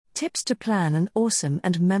Tips to plan an awesome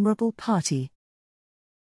and memorable party.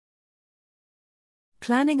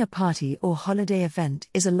 Planning a party or holiday event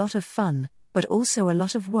is a lot of fun, but also a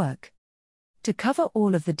lot of work. To cover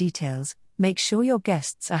all of the details, make sure your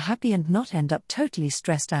guests are happy and not end up totally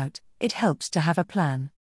stressed out. It helps to have a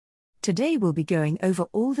plan. Today we'll be going over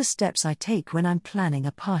all the steps I take when I'm planning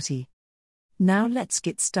a party. Now let's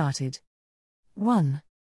get started. 1.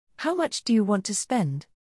 How much do you want to spend?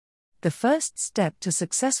 The first step to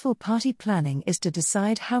successful party planning is to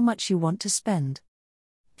decide how much you want to spend.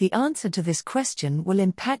 The answer to this question will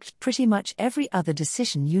impact pretty much every other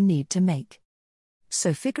decision you need to make.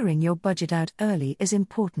 So figuring your budget out early is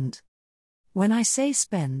important. When I say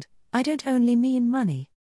spend, I don't only mean money.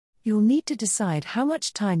 You'll need to decide how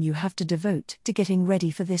much time you have to devote to getting ready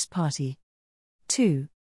for this party. 2.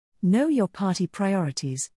 Know your party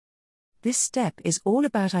priorities. This step is all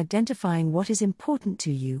about identifying what is important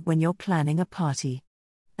to you when you're planning a party,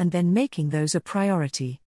 and then making those a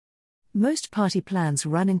priority. Most party plans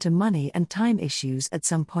run into money and time issues at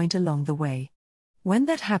some point along the way. When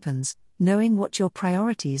that happens, knowing what your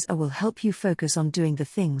priorities are will help you focus on doing the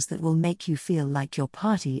things that will make you feel like your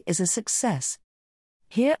party is a success.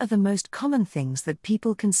 Here are the most common things that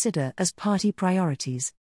people consider as party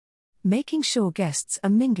priorities. Making sure guests are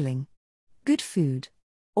mingling. Good food.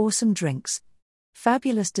 Awesome drinks.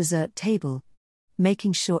 Fabulous dessert table.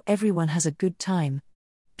 Making sure everyone has a good time.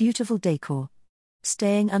 Beautiful decor.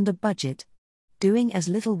 Staying under budget. Doing as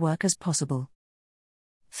little work as possible.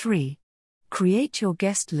 3. Create your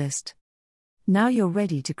guest list. Now you're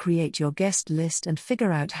ready to create your guest list and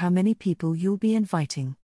figure out how many people you'll be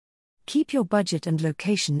inviting. Keep your budget and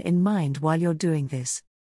location in mind while you're doing this.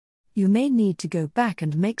 You may need to go back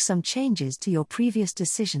and make some changes to your previous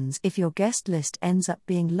decisions if your guest list ends up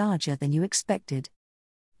being larger than you expected.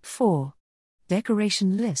 4.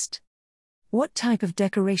 Decoration list. What type of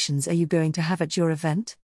decorations are you going to have at your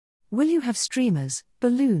event? Will you have streamers,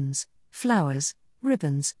 balloons, flowers,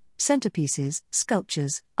 ribbons, centerpieces,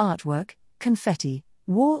 sculptures, artwork, confetti,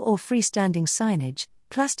 wall or freestanding signage,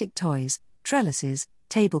 plastic toys, trellises,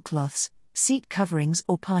 tablecloths, seat coverings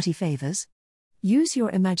or party favors? Use your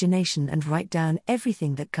imagination and write down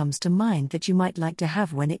everything that comes to mind that you might like to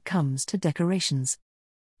have when it comes to decorations.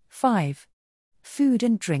 5. Food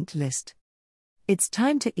and drink list. It's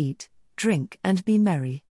time to eat, drink and be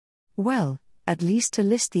merry. Well, at least to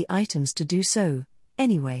list the items to do so,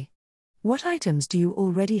 anyway. What items do you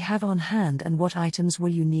already have on hand and what items will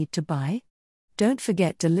you need to buy? Don't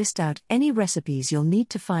forget to list out any recipes you'll need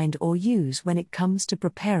to find or use when it comes to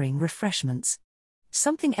preparing refreshments.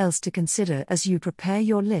 Something else to consider as you prepare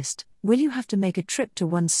your list: will you have to make a trip to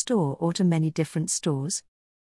one store or to many different stores?